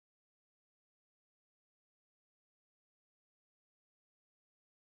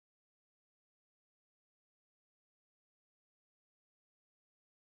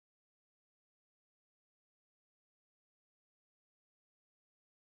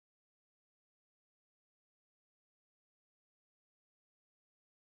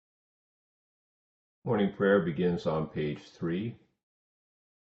Morning prayer begins on page 3.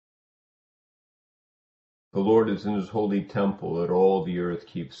 The Lord is in his holy temple. Let all the earth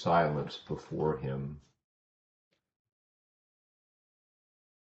keep silence before him.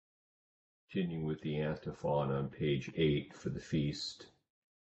 Continuing with the antiphon on page 8 for the feast.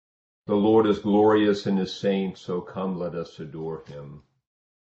 The Lord is glorious in his saints, so come let us adore him.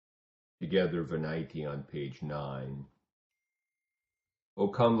 Together Venite on page 9. O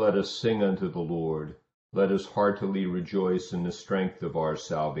come let us sing unto the Lord. Let us heartily rejoice in the strength of our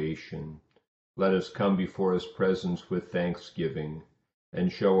salvation. Let us come before his presence with thanksgiving, and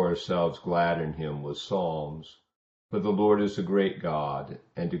show ourselves glad in him with psalms. For the Lord is a great God,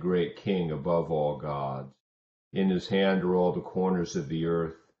 and a great King above all gods. In his hand are all the corners of the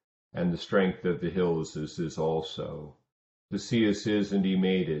earth, and the strength of the hills is his also. The sea is his, and he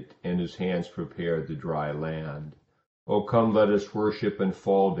made it, and his hands prepared the dry land. O come, let us worship and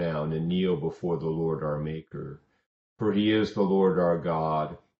fall down and kneel before the Lord our Maker. For he is the Lord our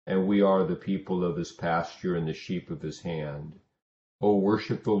God, and we are the people of his pasture and the sheep of his hand. O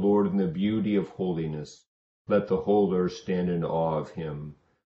worship the Lord in the beauty of holiness. Let the whole earth stand in awe of him.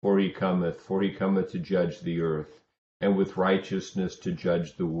 For he cometh to judge the earth, and with righteousness to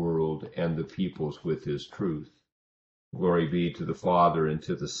judge the world and the peoples with his truth. Glory be to the Father, and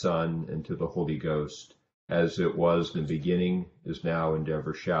to the Son, and to the Holy Ghost, as it was in the beginning, is now, and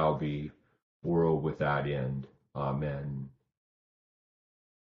ever shall be, world without end. Amen.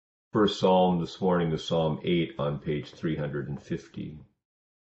 First Psalm this morning is Psalm 8 on page 350.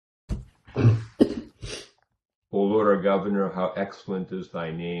 O Lord our Governor, how excellent is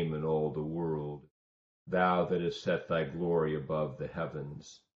thy name in all the world, thou that hast set thy glory above the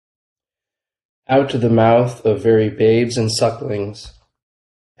heavens. Out of the mouth of very babes and sucklings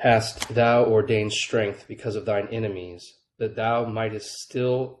hast thou ordained strength because of thine enemies, that thou mightest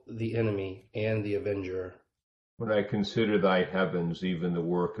still the enemy and the avenger. When I consider thy heavens, even the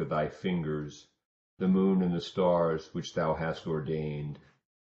work of thy fingers, the moon and the stars which thou hast ordained.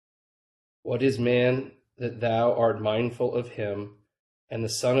 What is man that thou art mindful of him, and the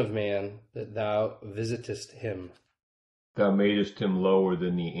Son of Man that thou visitest him? Thou madest him lower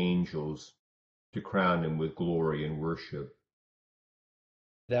than the angels, to crown him with glory and worship.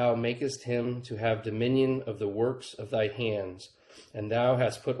 Thou makest him to have dominion of the works of thy hands, and thou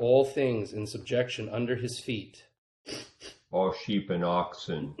hast put all things in subjection under his feet. All sheep and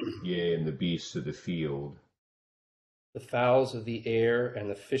oxen, yea, and the beasts of the field. The fowls of the air, and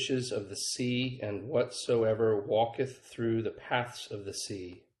the fishes of the sea, and whatsoever walketh through the paths of the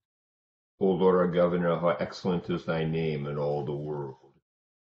sea. O Lord our Governor, how excellent is thy name in all the world.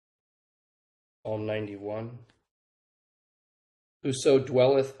 Psalm 91. Whoso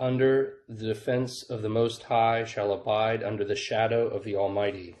dwelleth under the defense of the Most High shall abide under the shadow of the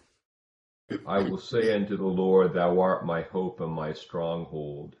Almighty. I will say unto the Lord, thou art my hope and my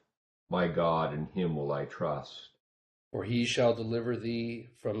stronghold. My God, in him will I trust. For he shall deliver thee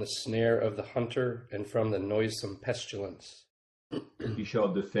from the snare of the hunter, and from the noisome pestilence. He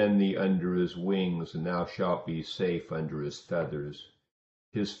shall defend thee under his wings, and thou shalt be safe under his feathers.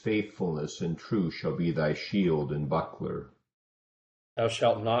 His faithfulness and truth shall be thy shield and buckler. Thou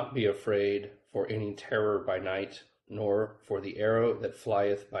shalt not be afraid for any terror by night, nor for the arrow that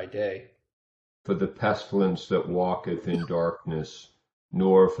flieth by day. For the pestilence that walketh in darkness,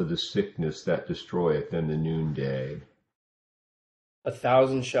 nor for the sickness that destroyeth in the noonday.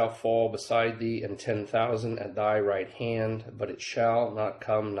 1,000 shall fall beside thee, and 10,000 at thy right hand, but it shall not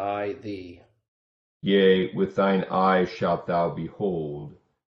come nigh thee. Yea, with thine eyes shalt thou behold,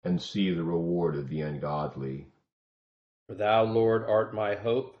 and see the reward of the ungodly. For thou, Lord, art my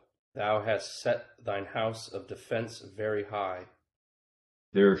hope. Thou hast set thine house of defense very high.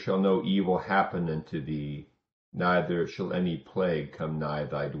 There shall no evil happen unto thee, neither shall any plague come nigh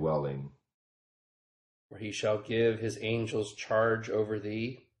thy dwelling. For he shall give his angels charge over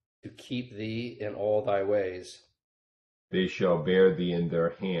thee, to keep thee in all thy ways. They shall bear thee in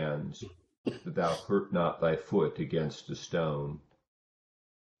their hands, that thou hurt not thy foot against a stone.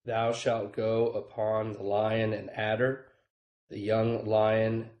 Thou shalt go upon the lion and adder, the young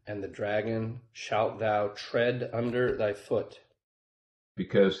lion and the dragon shalt thou tread under thy foot.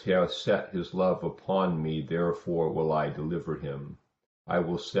 Because he hath set his love upon me, therefore will I deliver him. I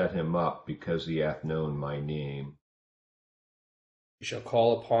will set him up, because he hath known my name. He shall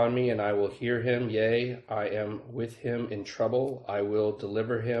call upon me, and I will hear him. Yea, I am with him in trouble. I will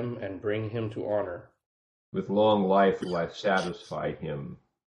deliver him and bring him to honor. With long life will I satisfy him,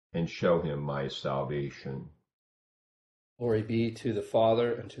 and show him my salvation. Glory be to the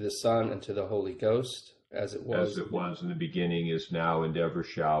Father, and to the Son, and to the Holy Ghost, as it as was. it was in the beginning, is now, and ever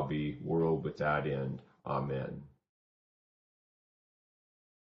shall be, world without end. Amen.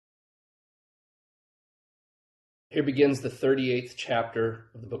 Here begins the 38th chapter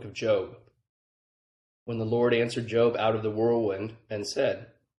of the book of Job. When the Lord answered Job out of the whirlwind and said,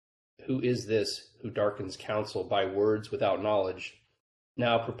 "Who is this who darkens counsel by words without knowledge?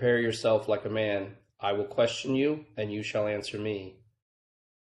 Now prepare yourself like a man. I will question you, and you shall answer me.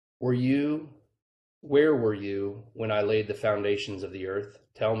 Where were you when I laid the foundations of the earth?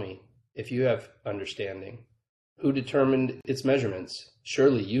 Tell me, if you have understanding. Who determined its measurements?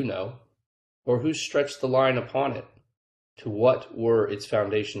 Surely you know. Or who stretched the line upon it? To what were its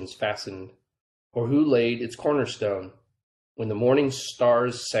foundations fastened? Or who laid its cornerstone? When the morning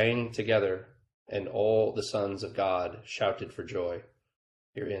stars sang together, and all the sons of God shouted for joy."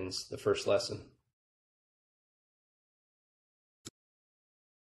 Here ends the first lesson.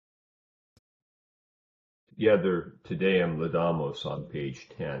 Together, Te Deum Laudamus on page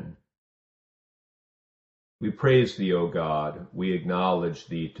 10. We praise thee, O God, we acknowledge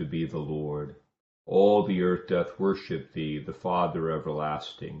thee to be the Lord. All the earth doth worship thee, the Father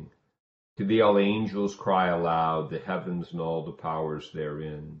everlasting. To thee all angels cry aloud, the heavens and all the powers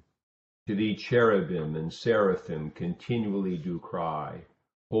therein. To thee cherubim and seraphim continually do cry,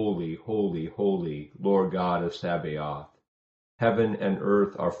 Holy, holy, holy, Lord God of Sabaoth. Heaven and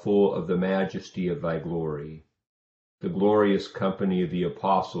earth are full of the majesty of thy glory. The glorious company of the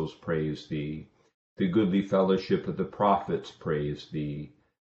apostles praise thee. The goodly fellowship of the prophets praise thee.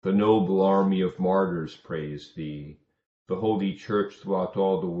 The noble army of martyrs praise thee. The holy church throughout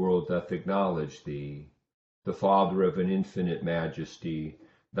all the world doth acknowledge thee. The Father of an infinite majesty,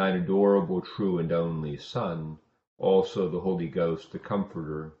 thine adorable, true, and only Son, also the Holy Ghost, the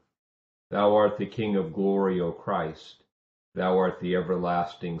Comforter. Thou art the King of glory, O Christ. Thou art the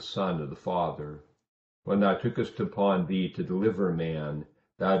everlasting Son of the Father. When thou tookest upon thee to deliver man,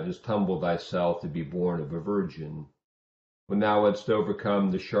 thou didst humble thyself to be born of a virgin. When thou hadst overcome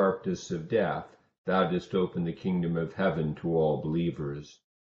the sharpness of death, thou didst open the kingdom of heaven to all believers.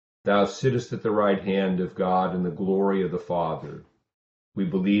 Thou sittest at the right hand of God in the glory of the Father. We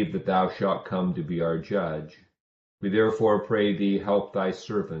believe that thou shalt come to be our judge. We therefore pray thee, help thy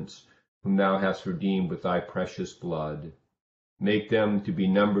servants, whom thou hast redeemed with thy precious blood. Make them to be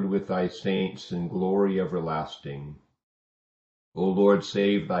numbered with thy saints in glory everlasting. O Lord,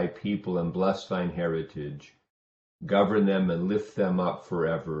 save thy people and bless thine heritage. Govern them and lift them up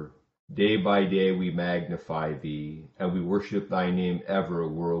forever. Day by day we magnify thee, and we worship thy name ever, a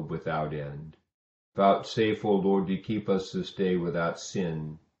world without end. Vouchsafe, O Lord, to keep us this day without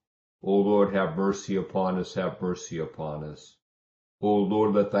sin. O Lord, have mercy upon us, have mercy upon us. O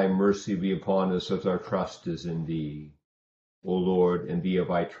Lord, let thy mercy be upon us, as our trust is in thee. O Lord, in thee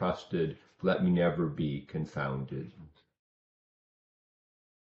have I trusted, let me never be confounded.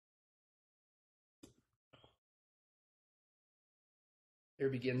 Here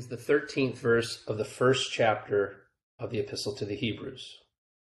begins the 13th verse of the first chapter of the Epistle to the Hebrews.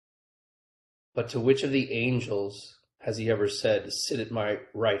 But to which of the angels has he ever said, "Sit at my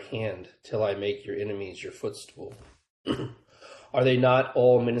right hand till I make your enemies your footstool"? Are they not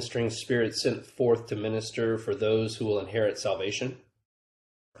all ministering spirits sent forth to minister for those who will inherit salvation?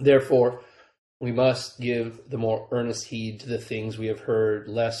 Therefore, we must give the more earnest heed to the things we have heard,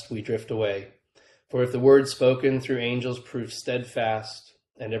 lest we drift away. For if the word spoken through angels proved steadfast,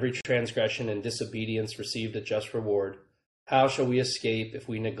 and every transgression and disobedience received a just reward, how shall we escape if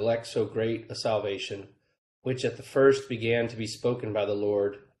we neglect so great a salvation, which at the first began to be spoken by the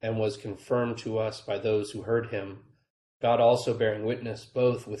Lord, and was confirmed to us by those who heard him, God also bearing witness,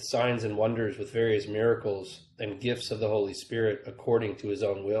 both with signs and wonders, with various miracles and gifts of the Holy Spirit, according to his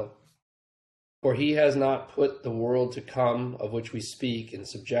own will? For he has not put the world to come, of which we speak, in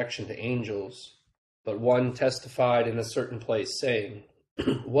subjection to angels, but one testified in a certain place, saying,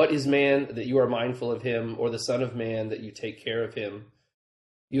 "What is man that you are mindful of him, or the Son of Man that you take care of him?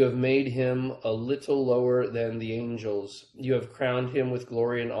 You have made him a little lower than the angels. You have crowned him with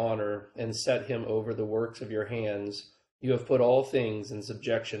glory and honor, and set him over the works of your hands. You have put all things in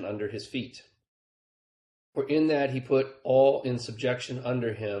subjection under his feet." For in that he put all in subjection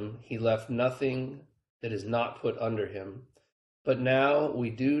under him, he left nothing that is not put under him. But now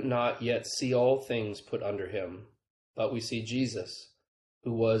we do not yet see all things put under him, but we see Jesus,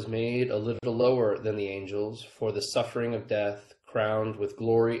 who was made a little lower than the angels for the suffering of death, crowned with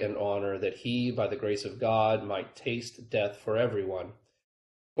glory and honor, that he, by the grace of God, might taste death for everyone.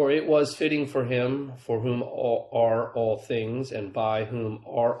 For it was fitting for him, for whom are all things, and by whom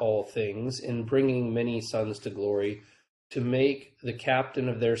are all things, in bringing many sons to glory, to make the captain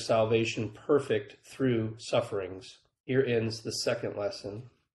of their salvation perfect through sufferings. Here ends the second lesson.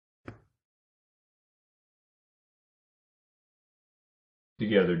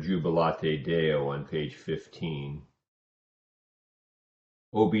 Together, Jubilate Deo on page 15.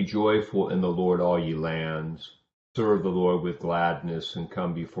 O be joyful in the Lord, all ye lands. Serve the Lord with gladness, and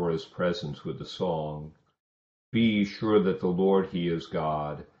come before his presence with a song. Be ye sure that the Lord he is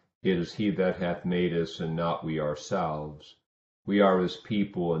God. It is he that hath made us, and not we ourselves. We are his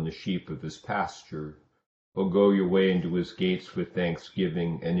people, and the sheep of his pasture. O go your way into his gates with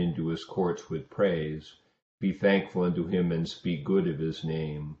thanksgiving, and into his courts with praise. Be thankful unto him, and speak good of his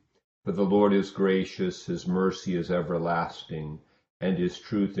name. For the Lord is gracious, his mercy is everlasting, and his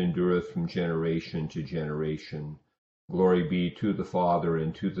truth endureth from generation to generation. Glory be to the Father,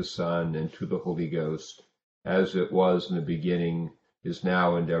 and to the Son, and to the Holy Ghost, as it was in the beginning, is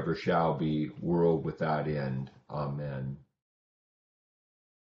now, and ever shall be, world without end. Amen.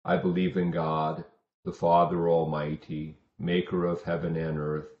 I believe in God, the Father Almighty, maker of heaven and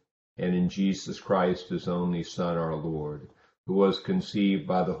earth, and in Jesus Christ, his only Son, our Lord, who was conceived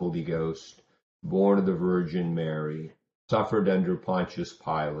by the Holy Ghost, born of the Virgin Mary, suffered under Pontius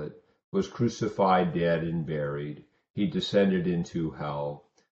Pilate, was crucified, dead, and buried. He descended into hell.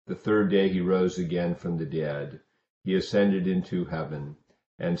 The third day he rose again from the dead. He ascended into heaven,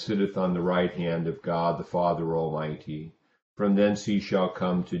 and sitteth on the right hand of God the Father Almighty. From thence he shall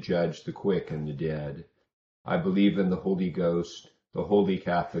come to judge the quick and the dead. I believe in the Holy Ghost, the Holy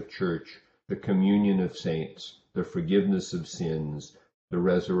Catholic Church, the communion of saints, the forgiveness of sins, the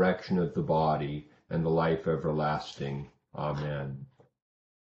resurrection of the body, and the life everlasting. Amen.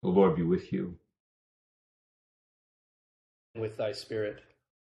 The Lord be with you. With thy spirit.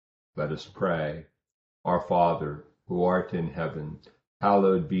 Let us pray. Our Father, who art in heaven,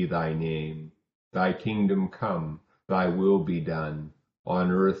 hallowed be thy name. Thy kingdom come, thy will be done,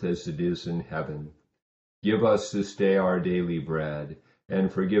 on earth as it is in heaven. Give us this day our daily bread,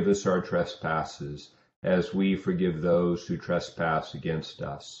 and forgive us our trespasses, as we forgive those who trespass against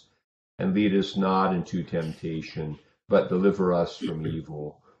us. And lead us not into temptation, but deliver us from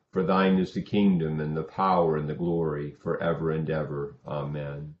evil. For thine is the kingdom, and the power, and the glory, forever and ever.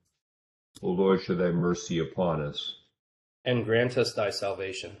 Amen. O Lord, show thy mercy upon us. And grant us thy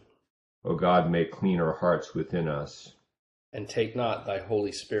salvation. O God, make clean our hearts within us. And take not thy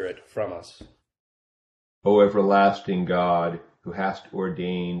Holy Spirit from us. O everlasting God, who hast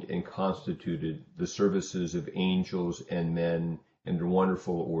ordained and constituted the services of angels and men in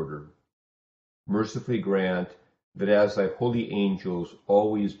wonderful order, mercifully grant that as thy holy angels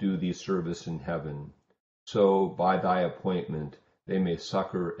always do thee service in heaven, so by thy appointment they may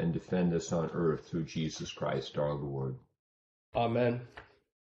succor and defend us on earth through Jesus Christ our Lord. Amen.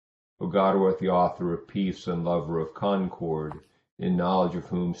 O God, who art the author of peace and lover of concord, in knowledge of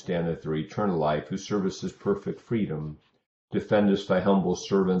whom standeth their eternal life, whose service is perfect freedom, defend us, thy humble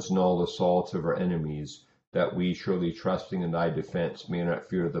servants, in all assaults of our enemies, that we, surely trusting in thy defense, may not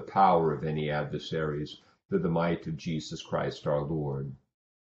fear the power of any adversaries, through the might of Jesus Christ our Lord.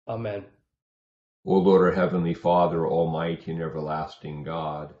 Amen. O Lord, our heavenly Father, almighty and everlasting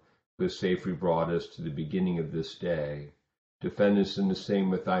God, who hast safely brought us to the beginning of this day, defend us in the same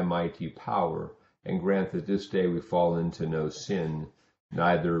with thy mighty power, and grant that this day we fall into no sin,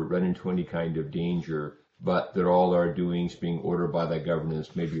 neither run into any kind of danger, but that all our doings, being ordered by thy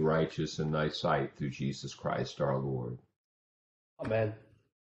governance, may be righteous in thy sight, through Jesus Christ our Lord. Amen.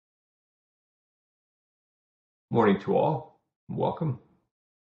 Morning to all. Welcome.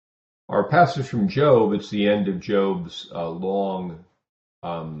 Our passage from Job, it's the end of Job's long,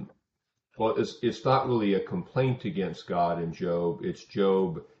 it's not really a complaint against God in Job. It's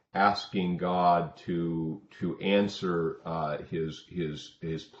Job asking God to answer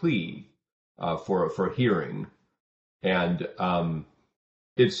his plea for hearing. And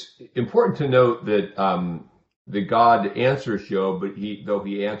it's important to note that that God answers Job, but though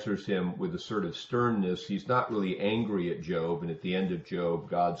he answers him with a sort of sternness, he's not really angry at Job. And at the end of Job,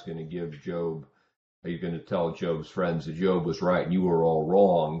 God's going to give Job, he's going to tell Job's friends that Job was right and you were all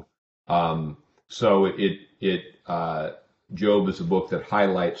wrong. So Job is a book that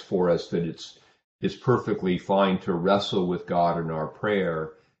highlights for us that it's perfectly fine to wrestle with God in our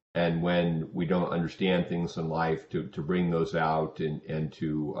prayer, and when we don't understand things in life, to bring those out and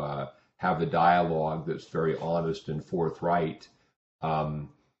to have a dialogue that's very honest and forthright.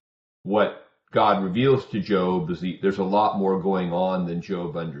 What God reveals to Job is there's a lot more going on than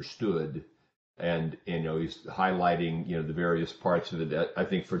Job understood. And, he's highlighting, the various parts of it. I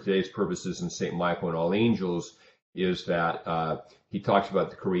think for today's purposes in St. Michael and all angels is that he talks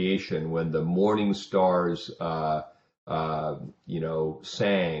about the creation when the morning stars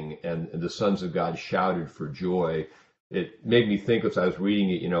sang, and the sons of God shouted for joy. It made me think, as I was reading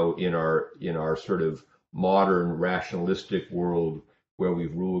it, in our sort of modern rationalistic world where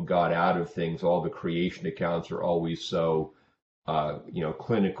we've ruled God out of things, all the creation accounts are always so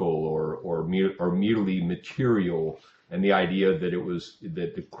clinical or merely material, and the idea that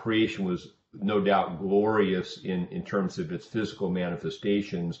that the creation was no doubt glorious in terms of its physical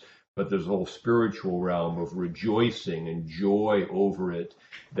manifestations, but there's a whole spiritual realm of rejoicing and joy over it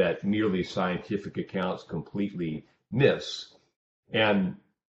that merely scientific accounts completely miss. And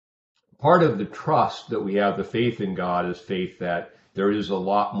part of the trust that we have, the faith in God, is faith that there is a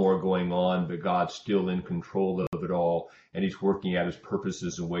lot more going on, but God's still in control of it all, and he's working out his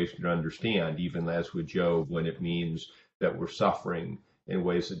purposes in ways we don't understand, even as with Job, when it means that we're suffering in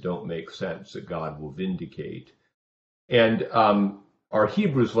ways that don't make sense, that God will vindicate. And our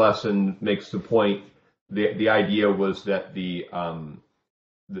Hebrews lesson makes the point, the idea was that the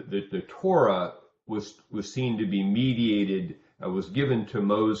Torah was seen to be mediated, was given to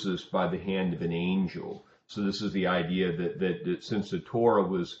Moses by the hand of an angel. So this is the idea that since the Torah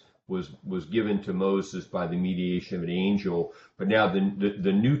was given to Moses by the mediation of an angel, but now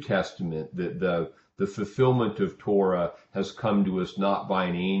the New Testament, the fulfillment of Torah has come to us not by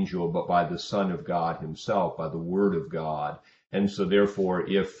an angel, but by the Son of God himself, by the Word of God. And so therefore,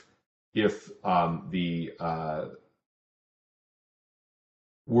 if the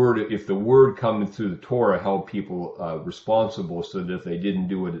word coming through the Torah held people responsible, so that if they didn't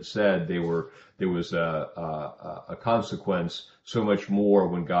do what it said, there was a consequence, so much more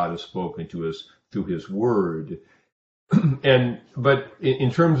when God has spoken to us through his word. But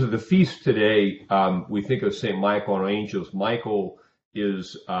in terms of the feast today, we think of St. Michael and angels. Michael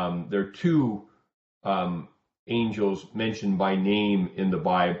is, there are two angels mentioned by name in the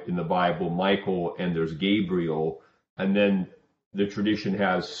Bible, Michael, and there's Gabriel. And then the tradition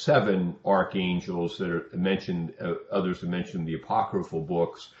has 7 archangels that are mentioned, others are mentioned in the apocryphal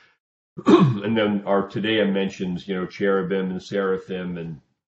books. And then today mentions, cherubim and seraphim, and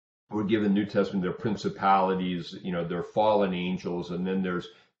we're given New Testament, their principalities, they're fallen angels, and then there's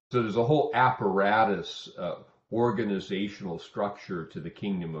a whole apparatus, organizational structure to the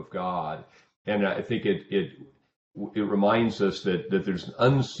kingdom of God. And I think it reminds us that there's an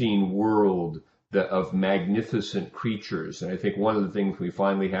unseen world of magnificent creatures. And I think one of the things we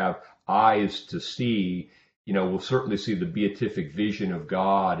finally have eyes to see, we'll certainly see the beatific vision of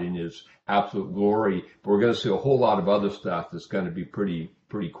God in his absolute glory, but we're going to see a whole lot of other stuff that's going to be pretty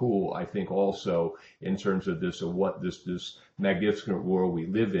cool, I think, also in terms of this magnificent world we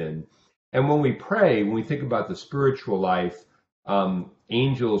live in. And when we pray, when we think about the spiritual life,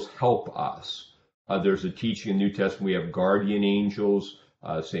 angels help us. There's a teaching in the New Testament, we have guardian angels.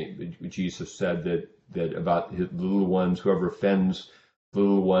 Jesus said that about his little ones, whoever offends the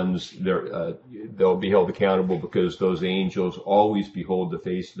little ones, they'll be held accountable, because those angels always behold the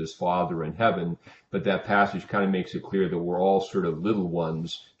face of his Father in heaven. But that passage kind of makes it clear that we're all sort of little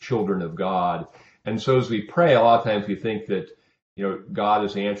ones, children of God. And so as we pray, a lot of times we think that, God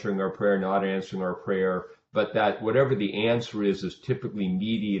is answering our prayer, not answering our prayer, but that whatever the answer is typically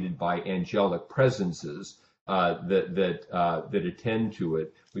mediated by angelic presences that attend to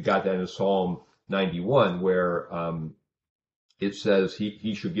it. We got that in Psalm 91, where it says,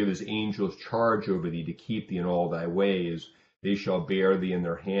 he shall give his angels charge over thee to keep thee in all thy ways. They shall bear thee in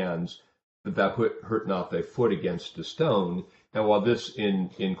their hands, that thou hurt not thy foot against a stone. And while this in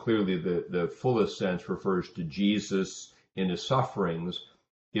clearly the fullest sense refers to Jesus in his sufferings,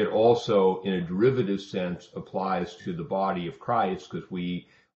 it also in a derivative sense applies to the body of Christ, because we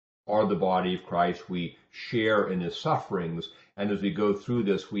are the body of Christ. We share in his sufferings. And as we go through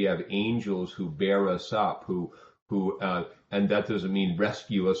this, we have angels who bear us up, and that doesn't mean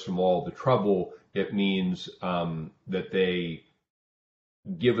rescue us from all the trouble. It means that they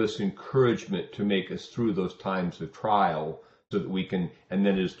give us encouragement to make us through those times of trial, so that we can, and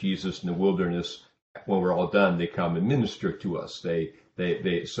then as Jesus in the wilderness, when we're all done, they come and minister to us.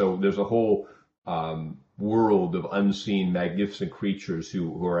 So there's a whole world of unseen, magnificent creatures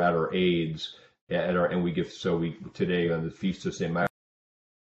who are at our aids, and we today on the feast of St. Michael,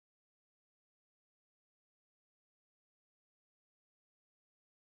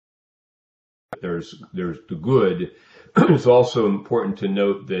 there's the good. It's also important to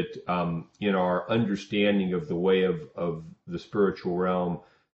note that in our understanding of the way of the spiritual realm,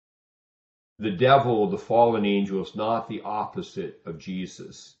 the devil, the fallen angel, is not the opposite of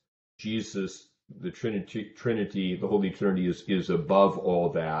Jesus. Jesus, the Trinity, the Holy Trinity is above all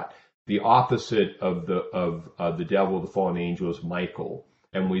that. The opposite of the devil, the fallen angel, is Michael.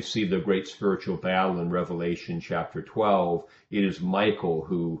 and we see the great spiritual battle in Revelation chapter 12. It is Michael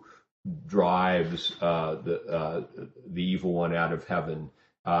who drives the evil one out of heaven,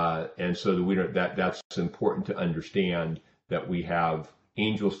 and so that we don't, that's important to understand, that we have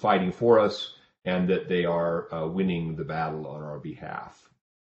angels fighting for us and that they are winning the battle on our behalf.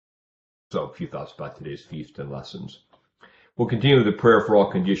 So a few thoughts about today's feast and lessons. We'll continue the prayer for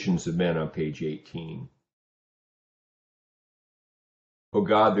all conditions of men on page 18. O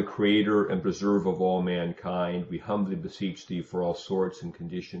God, the creator and preserver of all mankind, we humbly beseech thee for all sorts and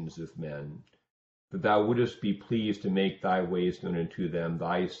conditions of men, that thou wouldest be pleased to make thy ways known unto them,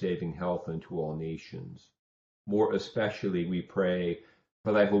 thy saving health unto all nations. More especially we pray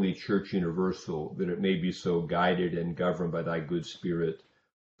for thy holy Church universal, that it may be so guided and governed by thy good Spirit,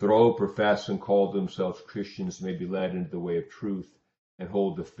 that all who profess and call themselves Christians may be led into the way of truth, and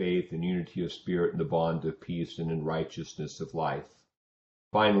hold the faith and unity of spirit in the bond of peace and in righteousness of life.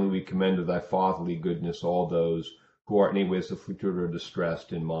 Finally, we commend to thy fatherly goodness all those who are in any ways afflicted or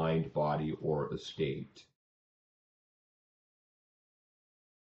distressed in mind, body, or estate.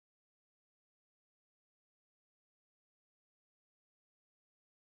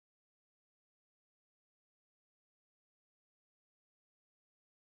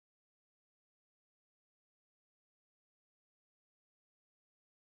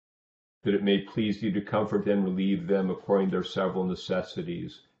 That it may please thee to comfort and relieve them according to their several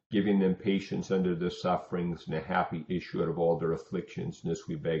necessities, giving them patience under their sufferings and a happy issue out of all their afflictions. And this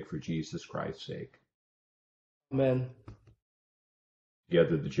we beg for Jesus Christ's sake. Amen.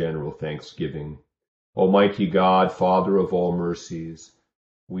 Together the general thanksgiving. Almighty God, Father of all mercies,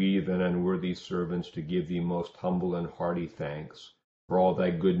 we, thine unworthy servants, to give thee most humble and hearty thanks for all thy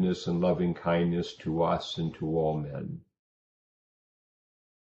goodness and loving kindness to us and to all men.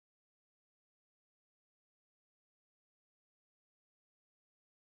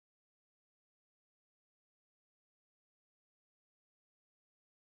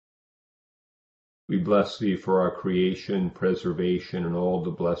 We bless thee for our creation, preservation, and all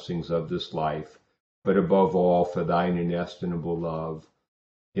the blessings of this life, but above all for thine inestimable love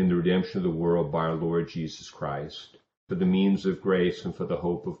in the redemption of the world by our Lord Jesus Christ, for the means of grace and for the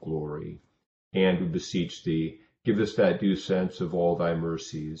hope of glory. And we beseech thee, give us that due sense of all thy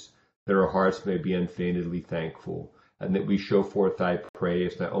mercies, that our hearts may be unfeignedly thankful, and that we show forth thy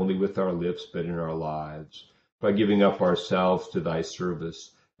praise not only with our lips but in our lives, by giving up ourselves to thy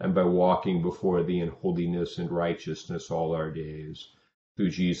service, and by walking before thee in holiness and righteousness all our days.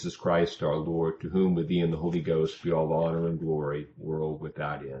 Through Jesus Christ our Lord, to whom with thee and the Holy Ghost be all honor and glory, world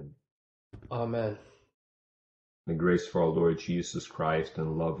without end. Amen. The grace of our Lord Jesus Christ and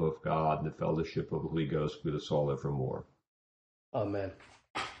the love of God and the fellowship of the Holy Ghost be with us all evermore. Amen.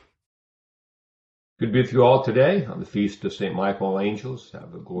 Good to be with you all today on the Feast of St. Michael Angels.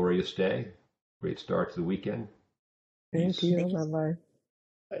 Have a glorious day. Great start to the weekend. Thank you. Bye-bye.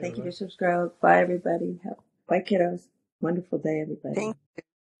 Thank you, Bishop Scruggs. Bye, everybody. Bye, kiddos. Wonderful day, everybody.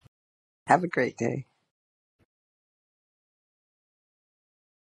 Have a great day.